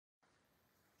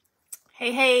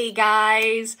Hey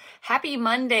guys, happy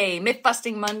Monday,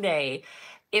 myth-busting Monday.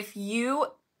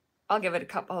 I'll give it a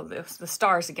couple of the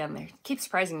stars again there. Keep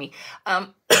surprising me.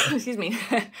 Excuse me.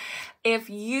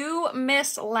 If you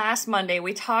missed last Monday,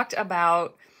 we talked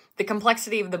about the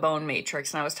complexity of the bone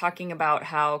matrix, and I was talking about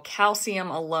how calcium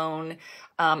alone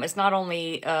is not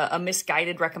only a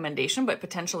misguided recommendation, but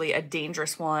potentially a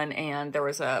dangerous one. And there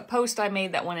was a post I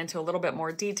made that went into a little bit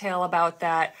more detail about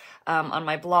that on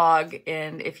my blog.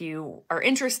 And if you are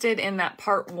interested in that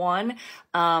part one,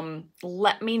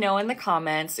 let me know in the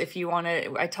comments if you want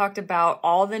to. I talked about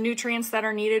all the nutrients that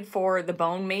are needed for the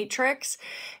bone matrix,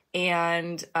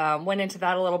 and went into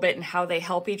that a little bit and how they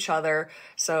help each other.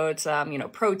 So it's,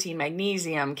 protein,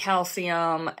 magnesium,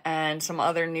 calcium, and some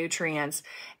other nutrients.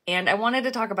 And I wanted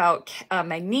to talk about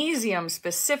magnesium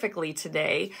specifically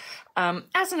today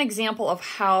as an example of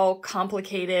how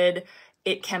complicated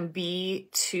it can be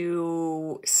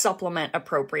to supplement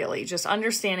appropriately. Just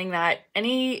understanding that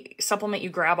any supplement you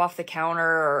grab off the counter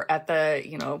or at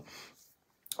the,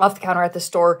 off the counter at the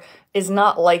store is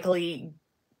not likely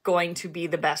going to be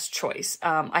the best choice.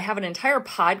 I have an entire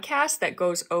podcast that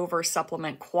goes over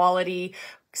supplement quality,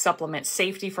 supplement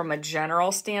safety from a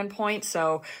general standpoint.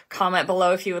 So comment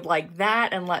below if you would like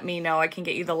that and let me know. I can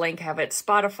get you the link. I have it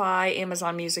Spotify,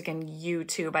 Amazon Music, and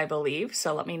YouTube, I believe.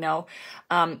 So let me know.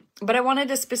 But I wanted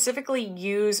to specifically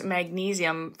use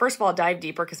magnesium. First of all, dive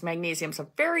deeper because magnesium is a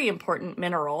very important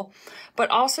mineral, but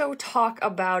also talk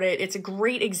about it. It's a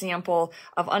great example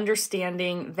of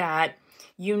understanding that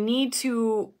you need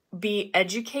to be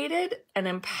educated and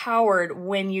empowered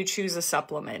when you choose a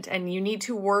supplement, and you need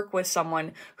to work with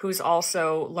someone who's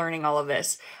also learning all of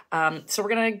this. So we're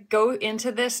going to go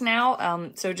into this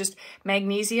now. So just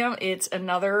magnesium, it's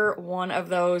another one of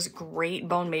those great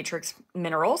bone matrix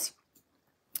minerals.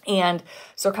 And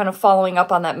so kind of following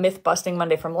up on that myth busting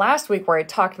Monday from last week, where I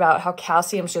talked about how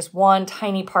calcium is just one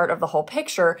tiny part of the whole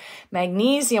picture,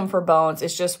 magnesium for bones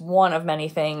is just one of many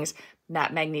things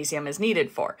that magnesium is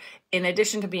needed for. In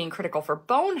addition to being critical for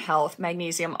bone health,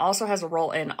 magnesium also has a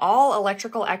role in all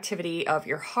electrical activity of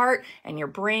your heart and your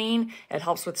brain. It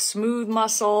helps with smooth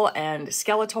muscle and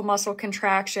skeletal muscle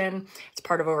contraction. It's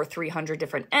part of over 300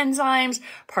 different enzymes,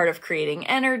 part of creating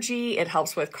energy. It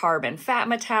helps with carb and fat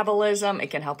metabolism. It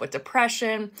can help with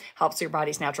depression, helps your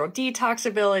body's natural detox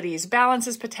abilities,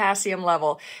 balances potassium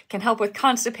level, can help with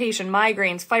constipation,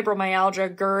 migraines,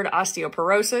 fibromyalgia, GERD,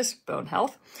 osteoporosis, bone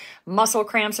health, muscle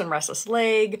cramps and restless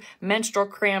leg, menstrual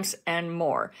cramps, and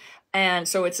more. And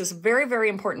so it's this very, very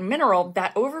important mineral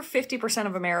that over 50%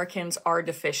 of Americans are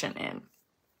deficient in.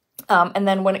 And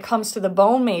then when it comes to the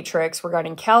bone matrix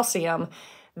regarding calcium,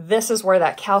 this is where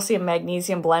that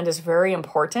calcium-magnesium blend is very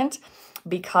important,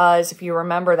 because if you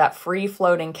remember that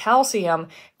free-floating calcium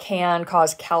can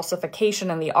cause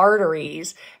calcification in the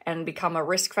arteries and become a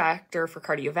risk factor for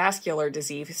cardiovascular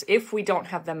disease if we don't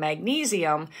have the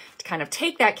magnesium to kind of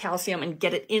take that calcium and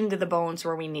get it into the bones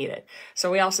where we need it.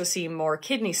 So we also see more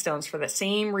kidney stones for the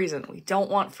same reason. We don't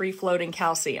want free-floating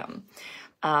calcium.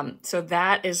 So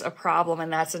that is a problem,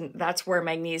 and that's where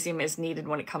magnesium is needed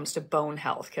when it comes to bone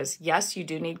health. Because yes, you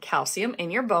do need calcium in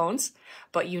your bones,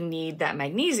 but you need that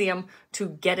magnesium to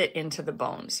get it into the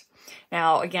bones.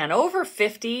 Now, again, over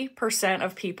 50%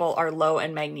 of people are low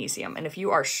in magnesium. And if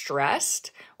you are stressed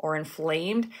or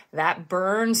inflamed, that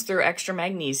burns through extra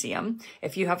magnesium.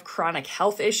 If you have chronic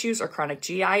health issues or chronic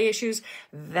GI issues,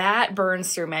 that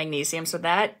burns through magnesium. So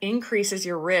that increases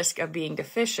your risk of being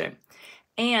deficient.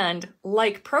 And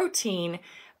like protein,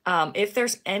 if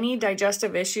there's any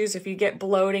digestive issues, if you get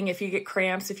bloating, if you get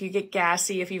cramps, if you get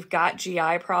gassy, if you've got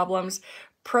GI problems,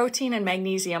 protein and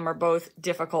magnesium are both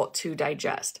difficult to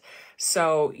digest.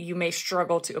 So you may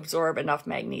struggle to absorb enough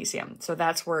magnesium. So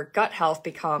that's where gut health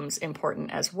becomes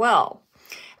important as well.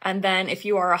 And then if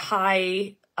you are a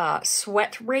high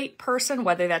sweat rate person,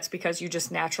 whether that's because you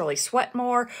just naturally sweat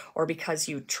more or because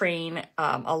you train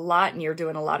a lot and you're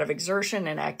doing a lot of exertion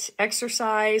and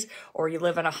exercise, or you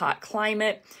live in a hot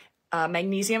climate,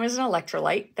 magnesium is an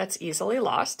electrolyte that's easily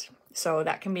lost. So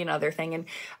that can be another thing. And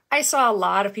I saw a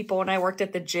lot of people when I worked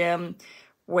at the gym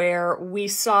where we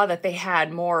saw that they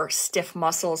had more stiff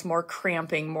muscles, more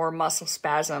cramping, more muscle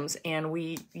spasms, and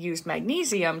we used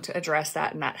magnesium to address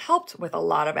that, and that helped with a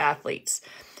lot of athletes.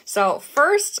 So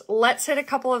first, let's hit a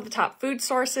couple of the top food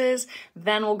sources,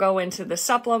 then we'll go into the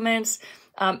supplements.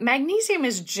 Magnesium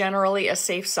is generally a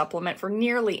safe supplement for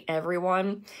nearly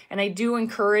everyone, and I do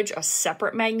encourage a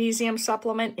separate magnesium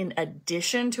supplement in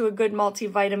addition to a good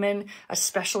multivitamin,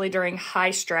 especially during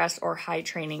high stress or high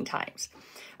training times.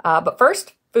 But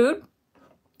first, food.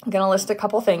 I'm going to list a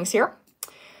couple things here.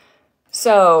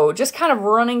 So just kind of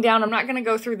running down, I'm not going to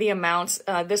go through the amounts.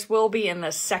 This will be in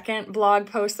the second blog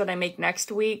post that I make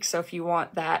next week. So if you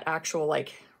want that actual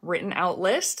like written out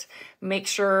list, make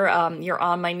sure you're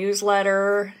on my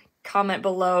newsletter. Comment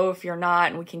below if you're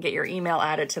not, and we can get your email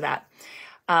added to that.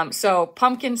 So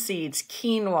pumpkin seeds,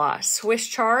 quinoa, Swiss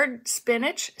chard,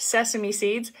 spinach, sesame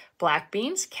seeds, black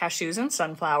beans, cashews and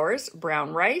sunflowers,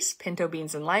 brown rice, pinto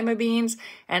beans and lima beans,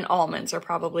 and almonds are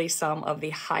probably some of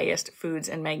the highest foods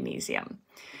in magnesium.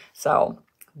 So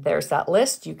there's that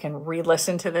list. You can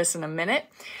re-listen to this in a minute.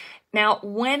 Now,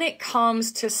 when it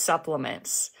comes to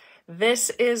supplements, this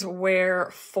is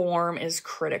where form is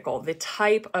critical. The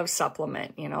type of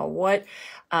supplement, you know, what,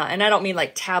 and I don't mean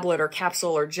like tablet or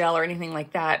capsule or gel or anything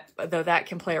like that, though that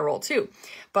can play a role too.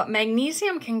 But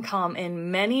magnesium can come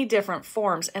in many different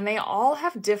forms, and they all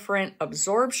have different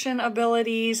absorption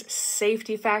abilities,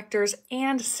 safety factors,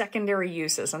 and secondary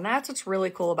uses. And that's what's really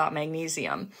cool about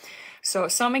magnesium. So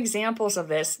some examples of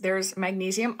this, there's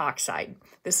magnesium oxide.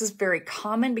 This is very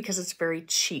common because it's very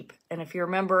cheap. And if you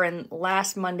remember in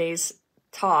last Monday's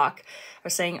talk, I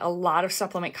was saying a lot of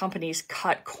supplement companies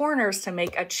cut corners to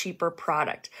make a cheaper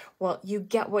product. Well, you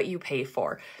get what you pay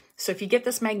for. So if you get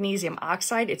this magnesium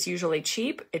oxide, it's usually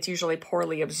cheap, it's usually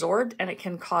poorly absorbed, and it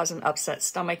can cause an upset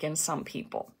stomach in some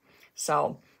people.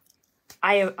 So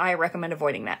I recommend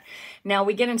avoiding that. Now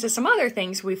we get into some other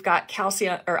things. We've got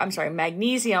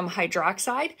magnesium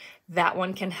hydroxide. That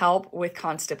one can help with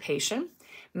constipation.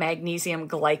 Magnesium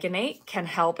glycinate can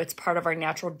help. It's part of our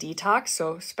natural detox.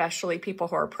 So especially people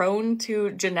who are prone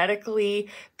to genetically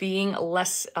being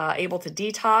less able to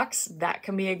detox, that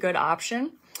can be a good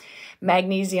option.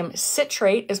 Magnesium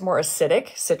citrate is more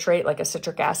acidic, citrate like a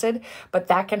citric acid, but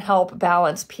that can help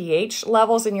balance pH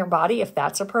levels in your body if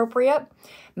that's appropriate.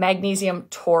 Magnesium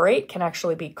taurate can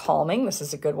actually be calming. This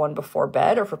is a good one before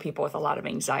bed or for people with a lot of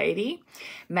anxiety.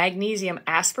 Magnesium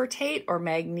aspartate or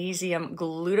magnesium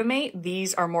glutamate,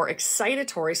 these are more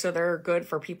excitatory, so they're good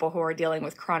for people who are dealing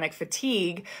with chronic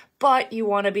fatigue, but you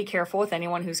want to be careful with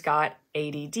anyone who's got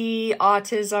ADD,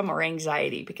 autism, or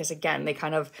anxiety, because again, they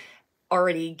kind of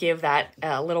already give that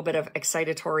a little bit of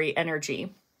excitatory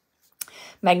energy.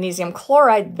 Magnesium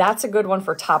chloride, that's a good one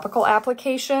for topical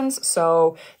applications.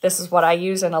 So this is what I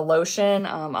use in a lotion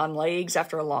on legs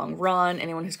after a long run.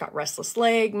 Anyone who's got restless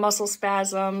leg, muscle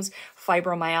spasms,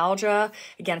 fibromyalgia.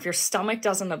 Again, if your stomach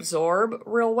doesn't absorb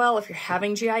real well, if you're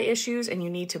having GI issues and you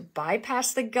need to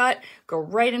bypass the gut, go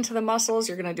right into the muscles,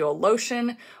 you're going to do a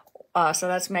lotion. So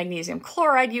that's magnesium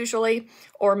chloride usually,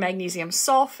 or magnesium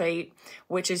sulfate,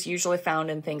 which is usually found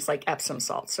in things like Epsom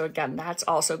salt. So again, that's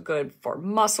also good for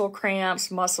muscle cramps,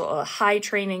 high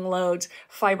training loads,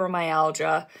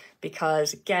 fibromyalgia,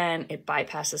 because again, it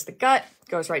bypasses the gut,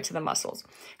 goes right to the muscles.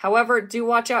 However, do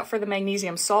watch out for the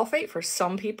magnesium sulfate. For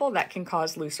some people, that can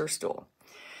cause looser stool.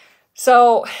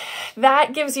 So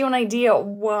that gives you an idea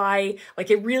why, like,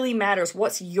 it really matters.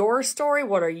 What's your story?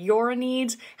 What are your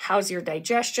needs? How's your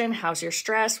digestion? How's your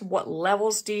stress? What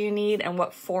levels do you need? And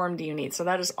what form do you need? So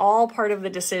that is all part of the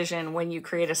decision when you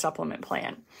create a supplement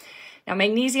plan. Now,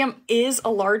 magnesium is a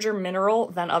larger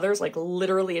mineral than others, like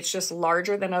literally it's just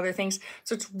larger than other things.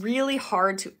 So it's really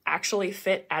hard to actually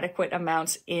fit adequate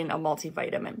amounts in a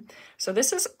multivitamin. So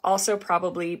this is also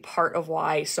probably part of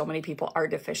why so many people are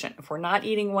deficient. If we're not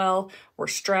eating well, we're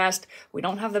stressed, we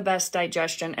don't have the best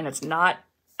digestion, and it's not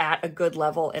at a good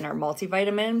level in our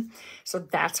multivitamin. So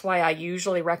that's why I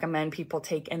usually recommend people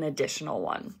take an additional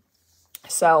one.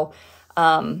 So,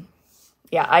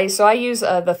 yeah, I use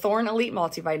the Thorne Elite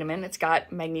multivitamin. It's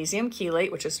got magnesium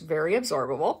chelate, which is very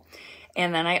absorbable.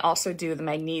 And then I also do the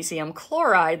magnesium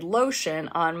chloride lotion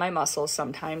on my muscles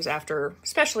sometimes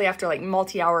especially after like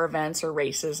multi-hour events or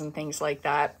races and things like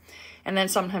that. And then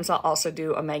sometimes I'll also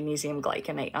do a magnesium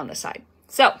glycinate on the side.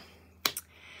 So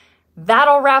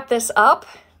that'll wrap this up.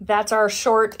 That's our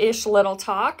short-ish little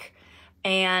talk.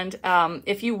 And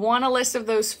if you want a list of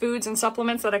those foods and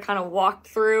supplements that I kind of walked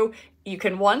through, you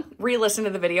can, one, re-listen to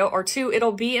the video, or two,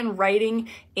 it'll be in writing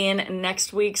in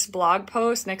next week's blog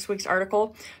post, next week's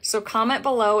article. So comment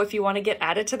below if you want to get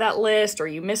added to that list or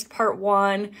you missed part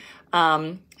one.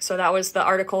 So that was the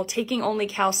article, Taking Only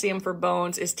Calcium for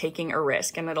Bones is Taking a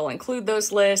Risk. And it'll include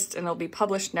those lists and it'll be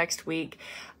published next week.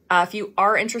 If you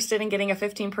are interested in getting a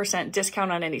 15% discount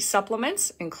on any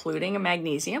supplements, including a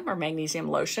magnesium or magnesium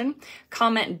lotion,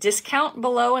 comment discount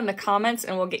below in the comments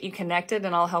and we'll get you connected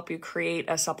and I'll help you create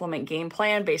a supplement game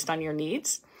plan based on your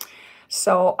needs.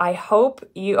 So I hope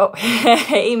you, oh,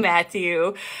 hey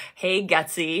Matthew, hey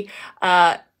Gutsy.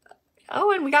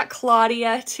 Oh, and we got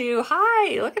Claudia too.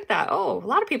 Hi, look at that. Oh, a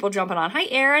lot of people jumping on. Hi,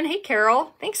 Aaron. Hey,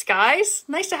 Carol. Thanks, guys.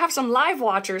 Nice to have some live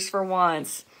watchers for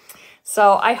once.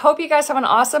 So I hope you guys have an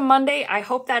awesome Monday. I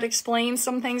hope that explains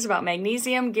some things about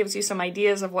magnesium, gives you some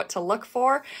ideas of what to look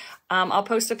for. I'll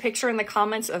post a picture in the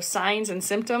comments of signs and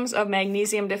symptoms of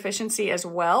magnesium deficiency as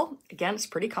well. Again, it's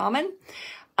pretty common.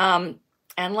 And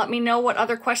let me know what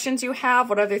other questions you have,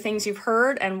 what other things you've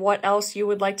heard, and what else you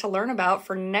would like to learn about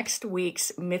for next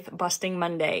week's Myth Busting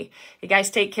Monday. You guys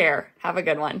take care. Have a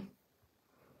good one.